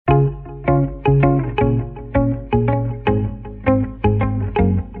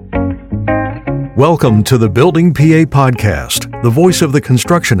Welcome to the Building PA Podcast, the voice of the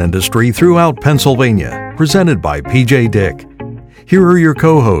construction industry throughout Pennsylvania, presented by PJ Dick. Here are your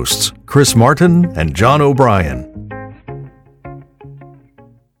co-hosts, Chris Martin and John O'Brien.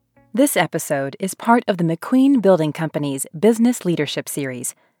 This episode is part of the McQueen Building Company's Business Leadership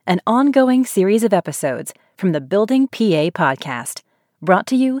Series, an ongoing series of episodes from the Building PA Podcast, brought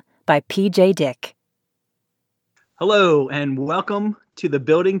to you by PJ Dick. Hello, and welcome to the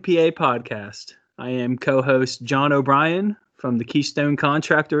Building PA Podcast. I am co-host John O'Brien from the Keystone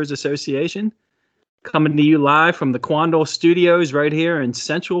Contractors Association, coming to you live from the Quandall Studios right here in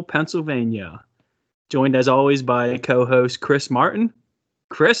central Pennsylvania. Joined as always by co-host Chris Martin.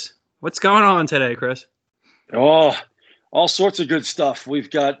 Chris, what's going on today, Chris? Oh, all sorts of good stuff.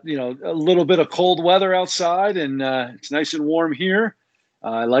 We've got, a little bit of cold weather outside, and it's nice and warm here.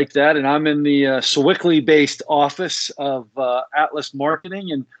 I like that. And I'm in the Sewickley-based office of Atlas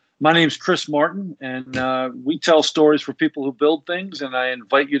Marketing, and my name's Chris Martin, and we tell stories for people who build things, and I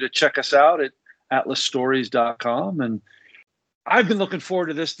invite you to check us out at atlasstories.com. And I've been looking forward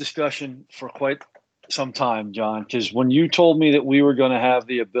to this discussion for quite some time, John, because when you told me that we were going to have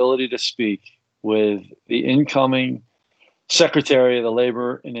the ability to speak with the incoming Secretary of the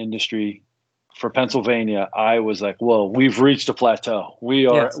Labor and Industry for Pennsylvania, I was like, whoa, we've reached a plateau. We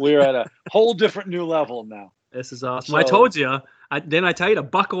are at a whole different new level now. This is awesome. I told you. Didn't I tell you to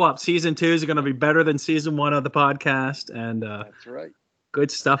buckle up? Season 2 is going to be better than season 1 of the podcast, and that's right. Good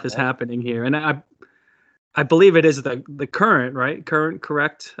stuff is happening here. And I believe it is the current, right?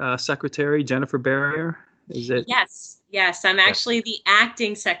 Correct Secretary Jennifer Barrier. Is it? Yes. I'm actually the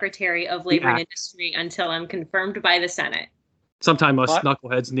acting Secretary of Labor and Industry until I'm confirmed by the Senate. Sometimes us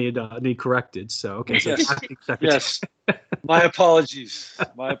knuckleheads need corrected. So okay, so acting Secretary. Yes. My apologies.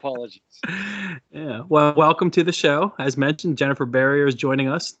 Yeah. Well, welcome to the show. As mentioned, Jennifer Barrier is joining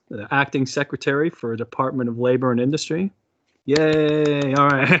us, the acting Secretary for Department of Labor and Industry. Yay! All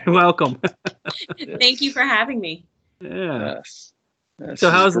right, welcome. Thank you for having me. Yeah. Yes. So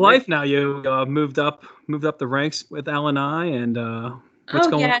how's life now? You moved up the ranks with L&I, and what's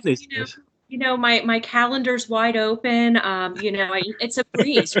going on these days? My calendar's wide open. It's a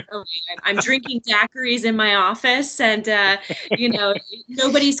breeze. Really. I'm drinking daiquiris in my office, and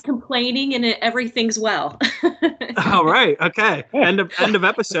nobody's complaining, and everything's well. All right. Okay. End of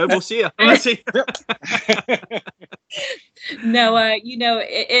episode. We'll see you. No,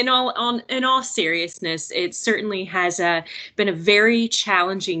 in all seriousness, it certainly has been a very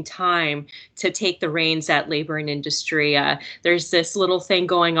challenging time to take the reins at Labor and Industry. There's this little thing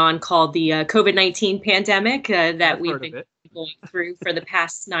going on called the COVID-19 pandemic that we've been going through for the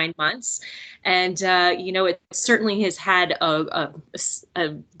past 9 months. And, it certainly has had a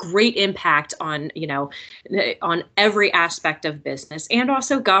great impact on every aspect of business and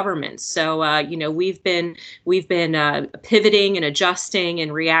also government. So, we've been pivoting and adjusting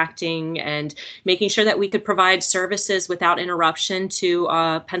and reacting and making sure that we could provide services without interruption to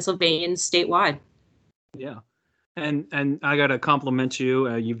Pennsylvanians statewide. Yeah. And I got to compliment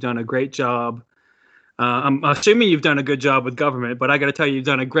you. You've done a great job. I'm assuming you've done a good job with government, but I got to tell you, you've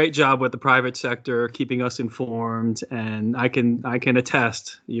done a great job with the private sector, keeping us informed. And I can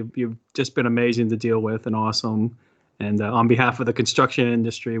attest, you've just been amazing to deal with and awesome. And on behalf of the construction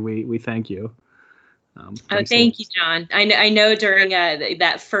industry, we thank you. Thank you, John. I know during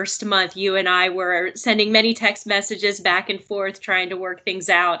that first month, you and I were sending many text messages back and forth, trying to work things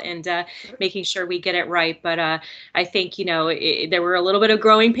out and making sure we get it right. But I think, there were a little bit of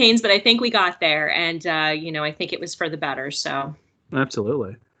growing pains, but I think we got there. And, I think it was for the better. So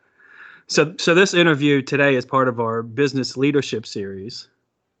absolutely. So this interview today is part of our business leadership series.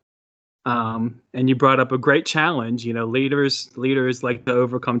 And you brought up a great challenge. Leaders like to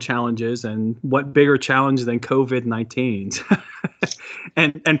overcome challenges, and what bigger challenge than COVID-19?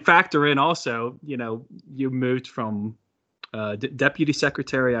 and factor in also, you moved from deputy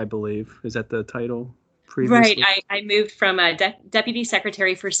secretary, I believe, is that the title previously? Right. I moved from deputy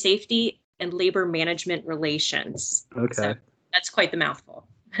secretary for safety and labor management relations. Okay. So that's quite the mouthful.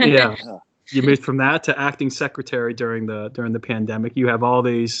 Yeah. You moved from that to acting secretary during the pandemic. You have all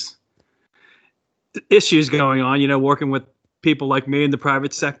these issues going on, working with people like me in the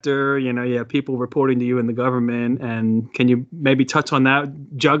private sector, you have people reporting to you in the government. And can you maybe touch on that,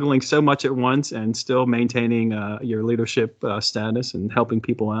 juggling so much at once and still maintaining your leadership status and helping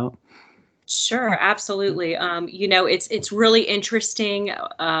people out? Sure, absolutely. It's really interesting.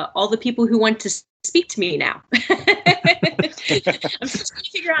 All the people who want to speak to me now. I'm just trying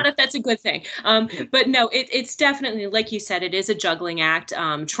to figure out if that's a good thing. But no, it's definitely, like you said, it is a juggling act,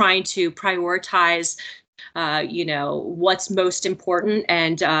 trying to prioritize what's most important.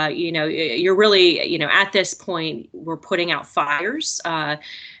 And, you're really, at this point, we're putting out fires.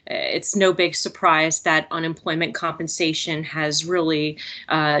 It's no big surprise that unemployment compensation has really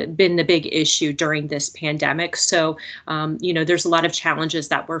been the big issue during this pandemic. So, there's a lot of challenges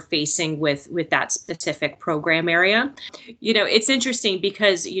that we're facing with that specific program area. It's interesting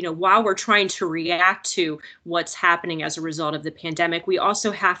because, while we're trying to react to what's happening as a result of the pandemic, we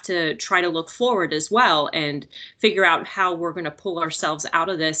also have to try to look forward as well and figure out how we're going to pull ourselves out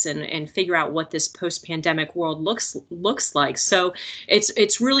of this and figure out what this post-pandemic world looks like. So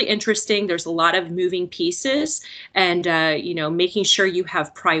it's really interesting. There's a lot of moving pieces, and making sure you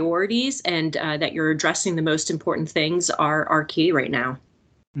have priorities and that you're addressing the most important things are key right now.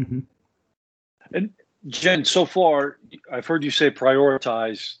 Mm-hmm. And Jen, so far I've heard you say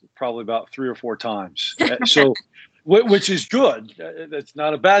prioritize probably about 3 or 4 times. So, which is good. That's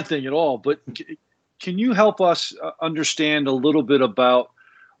not a bad thing at all. But can you help us understand a little bit about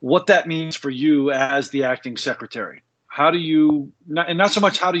what that means for you as the acting secretary? How do you, not so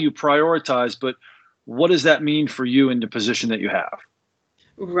much how do you prioritize, but what does that mean for you in the position that you have?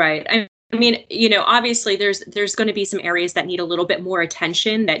 Right. I mean, obviously there's going to be some areas that need a little bit more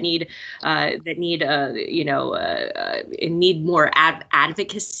attention, that need more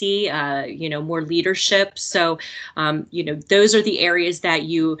advocacy, more leadership. So, those are the areas that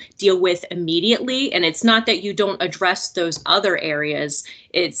you deal with immediately. And it's not that you don't address those other areas.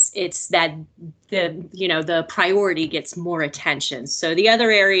 It's that the priority gets more attention. So the other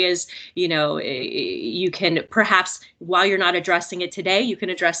areas, you can perhaps, while you're not addressing it today, you can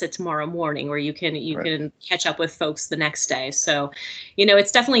address it tomorrow morning, or you can catch up with folks the next day. So,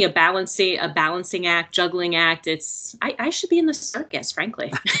 it's definitely a balancing act, juggling act. I should be in the circus,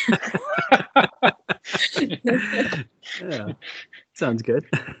 frankly. Yeah. Sounds good.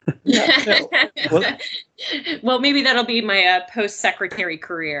 Yeah. Well, maybe that'll be my post-secretary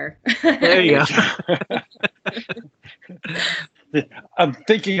career. There you go. I'm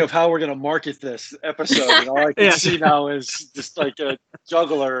thinking of how we're going to market this episode, and all I can see now is just like a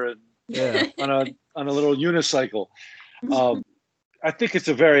juggler and on a little unicycle. I think it's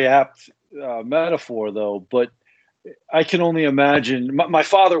a very apt metaphor, though. But I can only imagine. My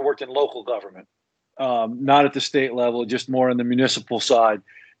father worked in local government. Not at the state level, just more on the municipal side.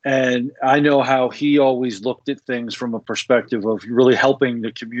 And I know how he always looked at things from a perspective of really helping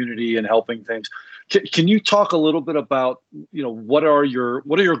the community and helping things. Can you talk a little bit about, what are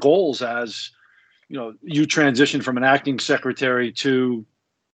your goals as, you transition from an acting secretary to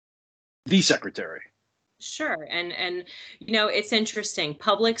the secretary? Sure. And it's interesting.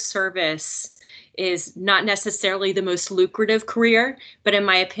 Public service is not necessarily the most lucrative career, but in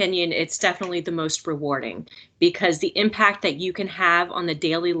my opinion, it's definitely the most rewarding, because the impact that you can have on the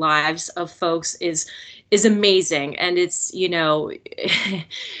daily lives of folks is amazing. And it's,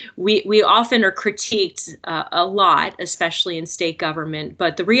 we often are critiqued a lot, especially in state government.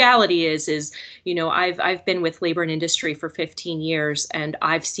 But the reality is, I've been with labor and industry for 15 years, and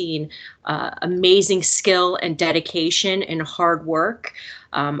I've seen amazing skill and dedication and hard work.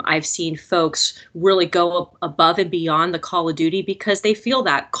 I've seen folks really go above and beyond the call of duty because they feel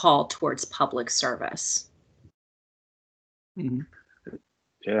that call towards public service. Mm-hmm.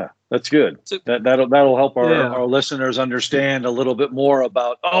 Yeah, that's good. That'll help our listeners understand a little bit more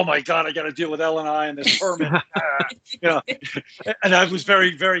about, oh my God, I got to deal with L&I and this permit. And I was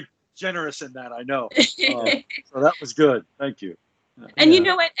very, very generous in that, I know. So that was good. Thank you. And you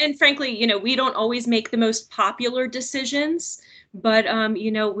know what? And frankly, we don't always make the most popular decisions, but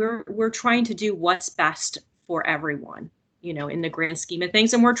we're trying to do what's best for everyone, in the grand scheme of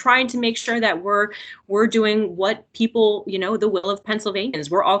things. And we're trying to make sure that we're doing what people, the will of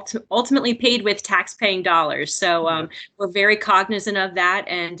Pennsylvanians. We're ultimately paid with tax-paying dollars. So we're very cognizant of that,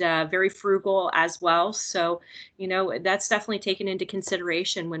 and very frugal as well. So, that's definitely taken into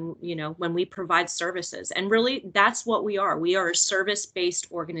consideration when we provide services. And really, that's what we are. We are a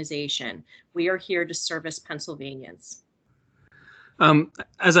service-based organization. We are here to service Pennsylvanians.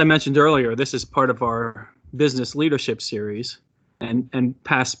 As I mentioned earlier, this is part of our business leadership series, and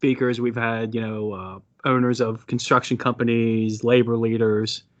past speakers we've had, owners of construction companies, labor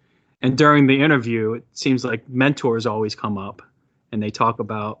leaders, and during the interview, it seems like mentors always come up, and they talk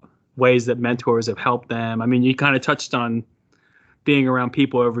about ways that mentors have helped them. I mean, you kind of touched on being around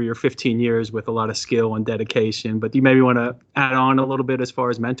people over your 15 years with a lot of skill and dedication, but do you maybe want to add on a little bit as far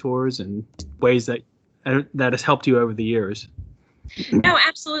as mentors and ways that has helped you over the years? No,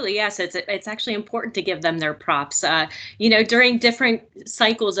 absolutely. Yes. It's actually important to give them their props. During different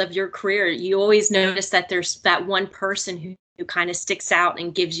cycles of your career, you always notice that there's that one person who who kind of sticks out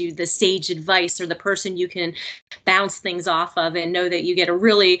and gives you the sage advice, or the person you can bounce things off of and know that you get a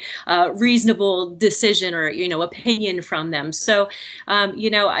really reasonable decision or, opinion from them. So,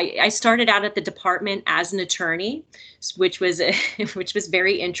 I started out at the department as an attorney, which was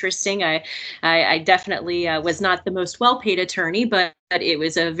very interesting. I definitely was not the most well-paid attorney, but it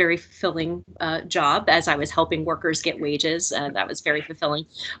was a very fulfilling job as I was helping workers get wages. That was very fulfilling.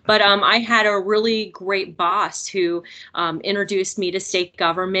 But I had a really great boss who introduced me to state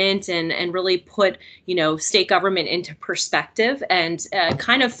government and really put, state government into perspective and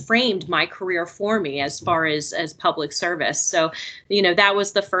kind of framed my career for me as far as public service. So, that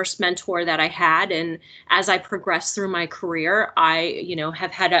was the first mentor that I had. And as I progressed through my career, I,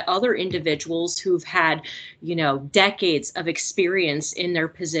 have had other individuals who've had, decades of experience in their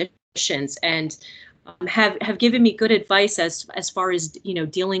positions and have given me good advice as far as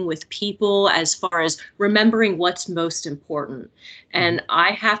dealing with people, as far as remembering what's most important. And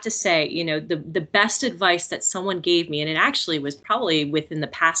I have to say, the best advice that someone gave me, and it actually was probably within the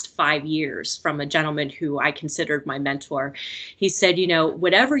past 5 years, from a gentleman who I considered my mentor. He said,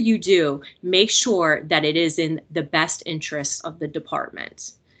 whatever you do, make sure that it is in the best interests of the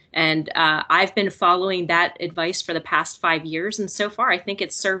department. And I've been following that advice for the past 5 years. And so far, I think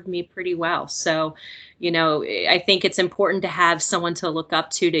it's served me pretty well. So, I think it's important to have someone to look up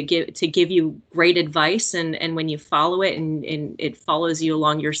to give you great advice. And when you follow it and it follows you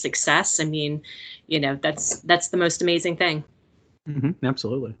along your success, I mean, that's the most amazing thing. Mm-hmm,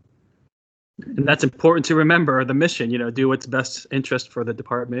 absolutely. And that's important to remember, the mission, do what's best interest for the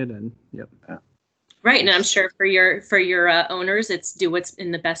department. And yep. Right, and I'm sure for your owners, it's do what's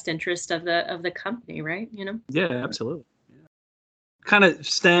in the best interest of the company, right? Yeah, absolutely. Yeah. Kind of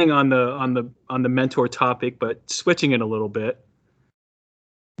staying on the mentor topic, but switching it a little bit.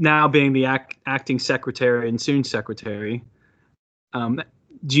 Now being the acting secretary and soon secretary,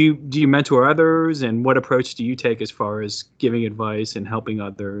 do you mentor others, and what approach do you take as far as giving advice and helping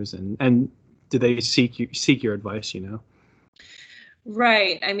others, and do they seek your advice?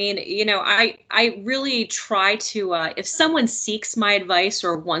 Right. I mean, I really try to, if someone seeks my advice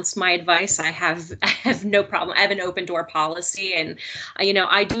or wants my advice, I have no problem. I have an open door policy, and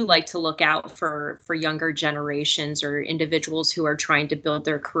I do like to look out for younger generations or individuals who are trying to build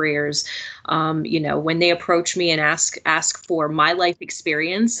their careers. When they approach me and ask for my life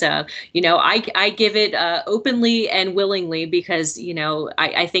experience, I give it openly and willingly, because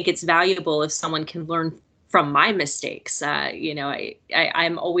I think it's valuable if someone can learn from my mistakes.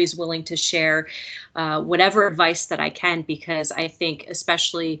 I'm always willing to share whatever advice that I can, because I think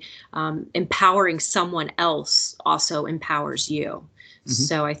especially empowering someone else also empowers you. Mm-hmm.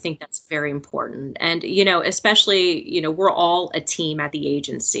 So I think that's very important. And, especially, we're all a team at the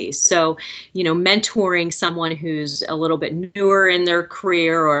agency. So, mentoring someone who's a little bit newer in their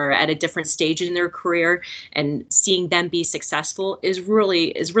career or at a different stage in their career and seeing them be successful is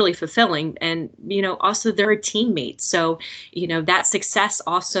really fulfilling. And, also they're a teammate. So, that success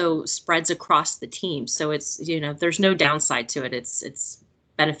also spreads across the team. So it's, there's no downside to it. It's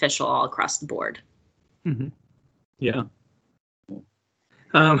beneficial all across the board. Mm-hmm. Yeah.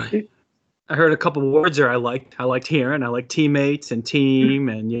 I heard a couple of words there I liked hearing. I like teammates and team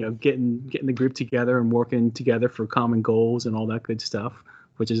and, getting the group together and working together for common goals and all that good stuff,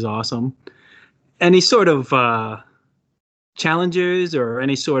 which is awesome. Any sort of challenges or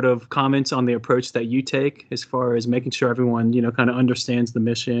any sort of comments on the approach that you take as far as making sure everyone, kind of understands the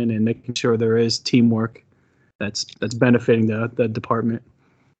mission and making sure there is teamwork that's benefiting the department?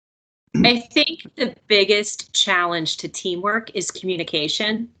 I think the biggest challenge to teamwork is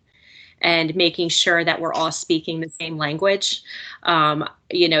communication and making sure that we're all speaking the same language.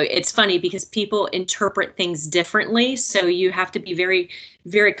 It's funny because people interpret things differently. So you have to be very,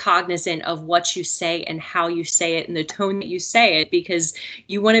 very cognizant of what you say and how you say it and the tone that you say it, because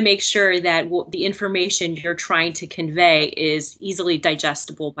you want to make sure that the information you're trying to convey is easily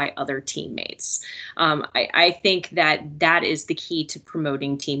digestible by other teammates. I think that is the key to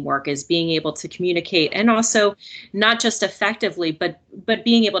promoting teamwork, is being able to communicate, and also not just effectively, but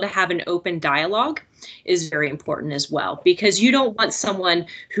being able to have an open dialogue is very important as well, because you don't want someone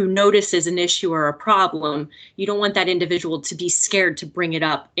who notices an issue or a problem, you don't want that individual to be scared to bring it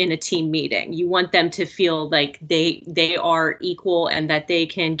up in a team meeting. You want them to feel like they are equal and that they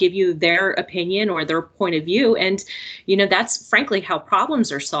can give you their opinion or their point of view. And, that's frankly how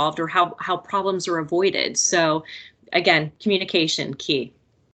problems are solved, or how problems are avoided. So again, communication key.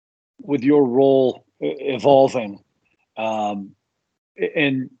 With your role evolving,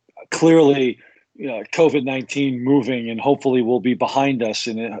 and clearly, COVID-19 moving, and hopefully will be behind us.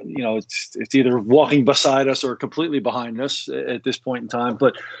 And it's either walking beside us or completely behind us at this point in time.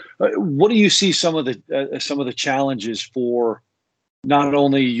 But what do you see some of the challenges for not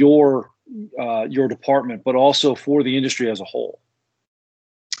only your department, but also for the industry as a whole?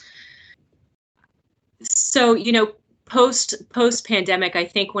 So, post pandemic, I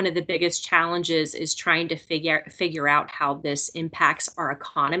think one of the biggest challenges is trying to figure out how this impacts our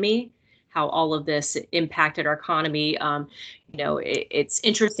economy, how all of this impacted our economy. It's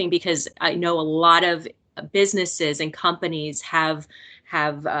interesting because I know a lot of businesses and companies have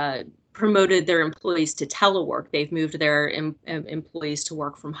promoted their employees to telework. They've moved their employees to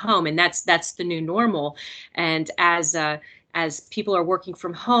work from home, and that's the new normal. And as people are working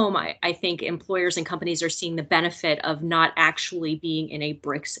from home, I think employers and companies are seeing the benefit of not actually being in a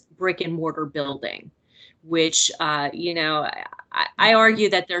brick and mortar building, which, I argue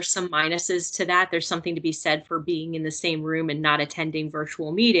that there's some minuses to that. There's something to be said for being in the same room and not attending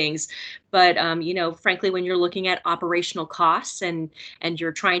virtual meetings. But, frankly, when you're looking at operational costs and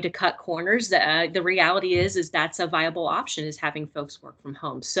you're trying to cut corners, the reality is that's a viable option, is having folks work from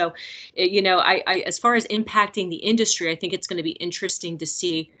home. So, I as far as impacting the industry, I think it's going to be interesting to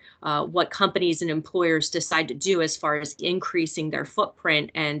see what companies and employers decide to do as far as increasing their footprint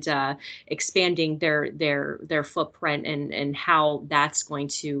and expanding their footprint, and how that's going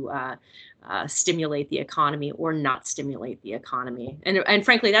to stimulate the economy or not stimulate the economy. And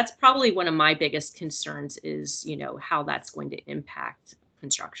frankly, that's probably one of my biggest concerns is, how that's going to impact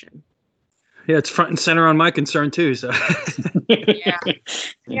construction. Yeah, it's front and center on my concern too. So yeah.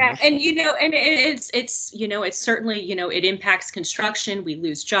 And and it's certainly, it impacts construction. We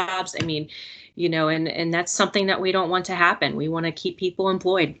lose jobs. I mean, and that's something that we don't want to happen. We want to keep people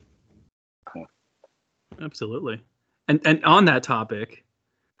employed. Absolutely. And on that topic,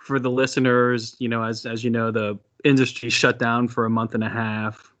 for the listeners, as you know, the industry shut down for a month and a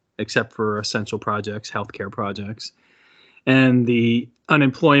half, except for essential projects, healthcare projects. And the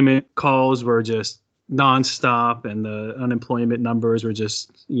unemployment calls were just nonstop, and the unemployment numbers were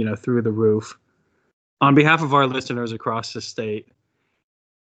just, through the roof. On behalf of our listeners across the state,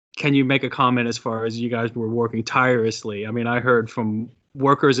 can you make a comment as far as you guys were working tirelessly? I mean, I heard from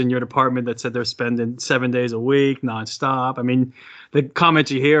workers in your department that said they're spending 7 days a week nonstop. I mean, the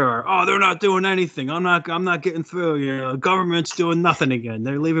comments you hear are, "Oh, they're not doing anything. I'm not getting through. Government's doing nothing again.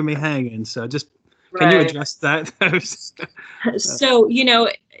 They're leaving me hanging." So just can you address that? So,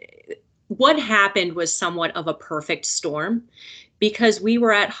 what happened was somewhat of a perfect storm, because we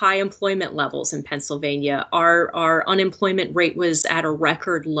were at high employment levels in Pennsylvania. Our unemployment rate was at a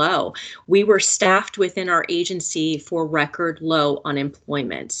record low. We were staffed within our agency for record low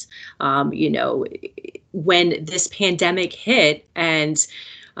unemployment. When this pandemic hit and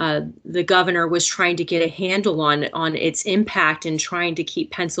the governor was trying to get a handle on its impact and trying to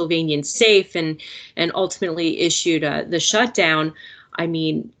keep Pennsylvanians safe, and ultimately issued the shutdown, I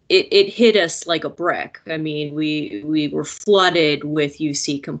mean, it hit us like a brick. I mean, we were flooded with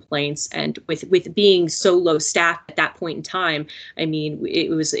UC complaints, and with being so low staffed at that point in time, I mean,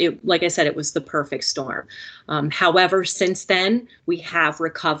 like I said, it was the perfect storm. However, since then, we have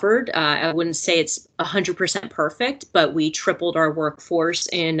recovered. I wouldn't say it's 100% perfect, but we tripled our workforce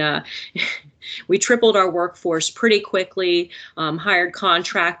we tripled our workforce pretty quickly, hired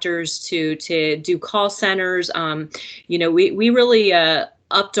contractors to do call centers. We really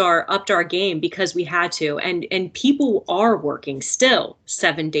upped our game because we had to, and people are working still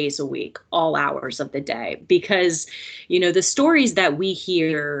 7 days a week, all hours of the day, because the stories that we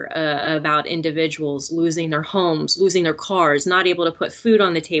hear about individuals losing their homes, losing their cars, not able to put food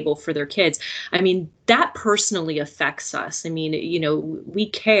on the table for their kids, I mean, that personally affects us. I mean, we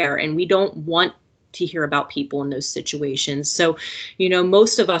care, and we don't want to hear about people in those situations. So,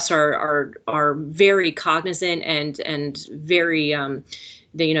 most of us are very cognizant and very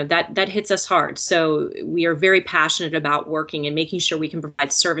that hits us hard. So we are very passionate about working and making sure we can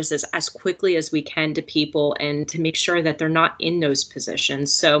provide services as quickly as we can to people, and to make sure that they're not in those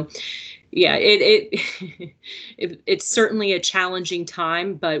positions. So yeah, it's certainly a challenging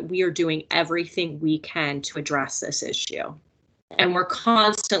time, but we are doing everything we can to address this issue. And we're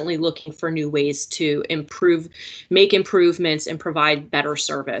constantly looking for new ways to make improvements, and provide better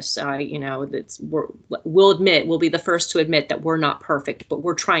service. We'll be the first to admit that we're not perfect, but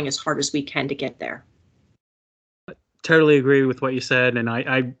we're trying as hard as we can to get there. Totally agree with what you said. And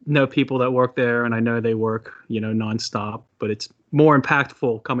I know people that work there, and I know they work, nonstop, but it's more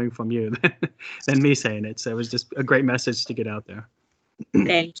impactful coming from you than me saying it. So it was just a great message to get out there.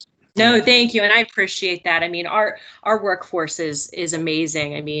 Thanks. No, thank you. And I appreciate that. I mean, our workforce is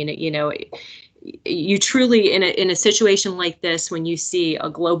amazing. I mean, you truly in a situation like this, when you see a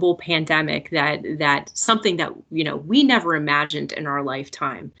global pandemic, that something that we never imagined in our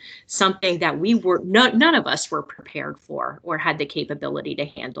lifetime, something that none of us were prepared for or had the capability to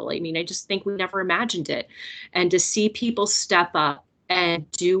handle. I mean, I just think we never imagined it. And to see people step up and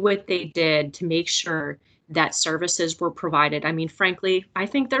do what they did to make sure that services were provided, I mean, frankly, I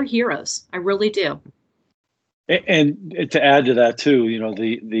think they're heroes. I really do. And to add to that too,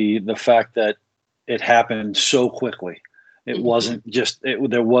 the fact that it happened so quickly. It wasn't just,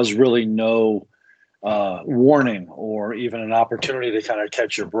 there was really no warning or even an opportunity to kind of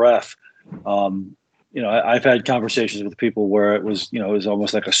catch your breath. I've had conversations with people where it was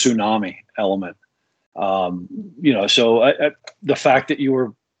almost like a tsunami element. So the fact that you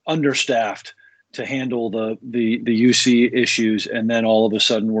were understaffed to handle the UC issues, and then all of a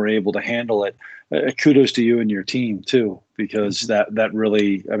sudden were able to handle it. Kudos to you and your team too, because that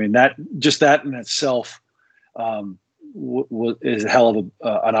really, I mean, that in itself is a hell of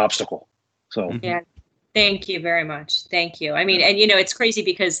an obstacle. So yeah. Thank you very much. Thank you. I mean, and it's crazy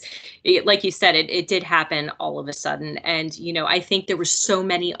because, like you said, it did happen all of a sudden. And, I think there were so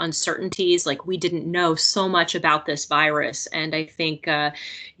many uncertainties, like we didn't know so much about this virus. And I think,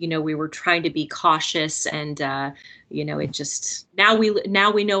 we were trying to be cautious, and, it just, now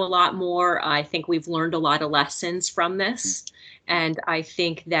we know a lot more. I think we've learned a lot of lessons from this. And I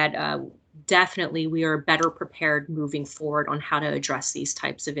think that, definitely we are better prepared moving forward on how to address these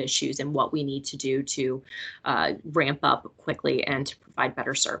types of issues and what we need to do to ramp up quickly and to provide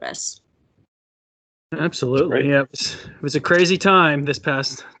better service. Absolutely. Yeah, it was a crazy time this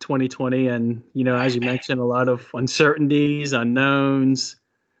past 2020. And, as you mentioned, a lot of uncertainties, unknowns.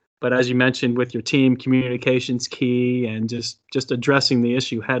 But as you mentioned with your team, communication's key, and just addressing the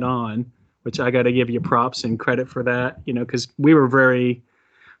issue head on, which I got to give you props and credit for that, because we were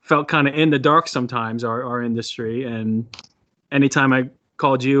felt kind of in the dark sometimes, our industry. And anytime I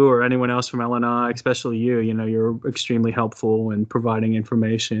called you or anyone else from LNI, especially you're extremely helpful in providing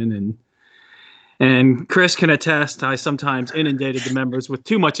information. And Chris can attest, I sometimes inundated the members with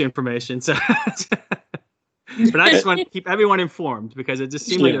too much information. So, but I just want to keep everyone informed, because it just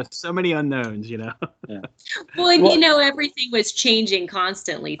seemed like there's so many unknowns, Yeah. Well, and everything was changing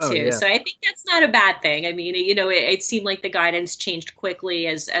constantly too. Yeah. So I think that's not a bad thing. I mean, it seemed like the guidance changed quickly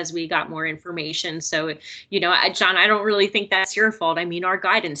as we got more information. So, John, I don't really think that's your fault. I mean, our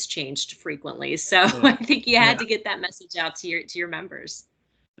guidance changed frequently. So I think you had to get that message out to your members.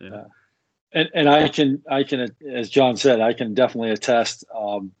 Yeah. And I can, as John said, I can definitely attest.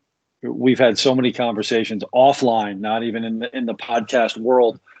 We've had so many conversations offline, not even in the podcast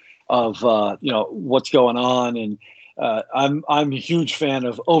world, of what's going on, and I'm a huge fan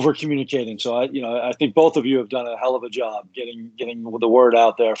of over communicating. So I think both of you have done a hell of a job getting the word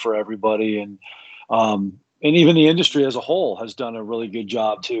out there for everybody, and even the industry as a whole has done a really good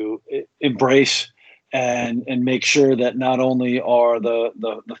job to embrace and make sure that not only are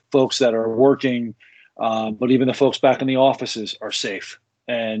the folks that are working, but even the folks back in the offices are safe.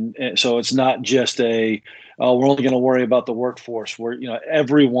 And so it's not just we're only going to worry about the workforce.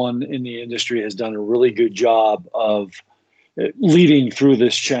 Everyone in the industry has done a really good job of leading through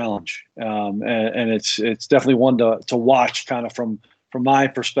this challenge. And it's definitely one to watch kind of from my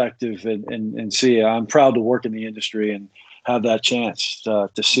perspective and see. I'm proud to work in the industry and have that chance to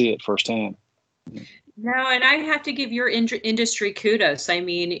see it firsthand. No, and I have to give your industry kudos. I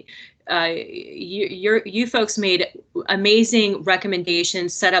mean, you folks made amazing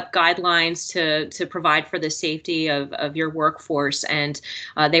recommendations, set up guidelines to provide for the safety of your workforce, and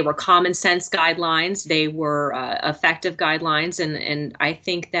they were common sense guidelines. They were effective guidelines, and I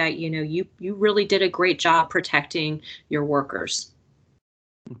think that you really did a great job protecting your workers.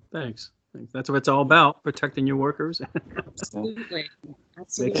 Thanks. That's what it's all about, protecting your workers. Absolutely.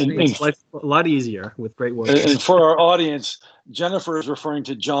 Makes life a lot easier with great work. And for our audience, Jennifer is referring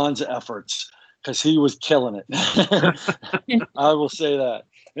to John's efforts, because he was killing it. I will say that.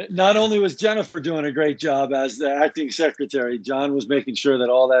 Not only was Jennifer doing a great job as the acting secretary, John was making sure that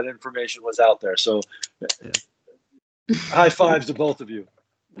all that information was out there. So high fives to both of you.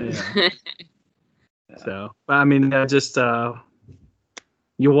 Yeah. So, I mean, just...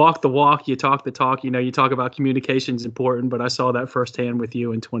 you walk the walk, you talk the talk. You talk about communication is important, but I saw that firsthand with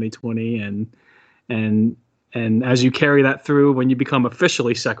you in 2020, and as you carry that through when you become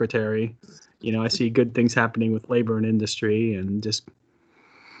officially secretary, I see good things happening with labor and industry, and just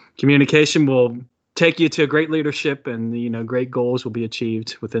communication will take you to great leadership, and great goals will be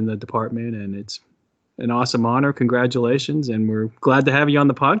achieved within the department, and it's an awesome honor. Congratulations, and we're glad to have you on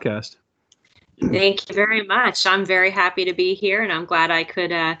the podcast. Thank you very much. I'm very happy to be here, and I'm glad I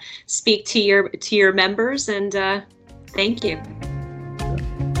could speak to your members. And thank you.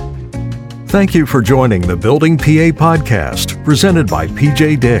 Thank you for joining the Building PA podcast presented by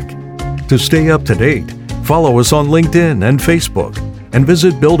PJ Dick. To stay up to date, follow us on LinkedIn and Facebook, and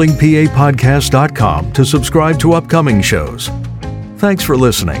visit buildingpapodcast.com to subscribe to upcoming shows. Thanks for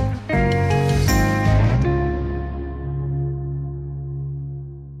listening.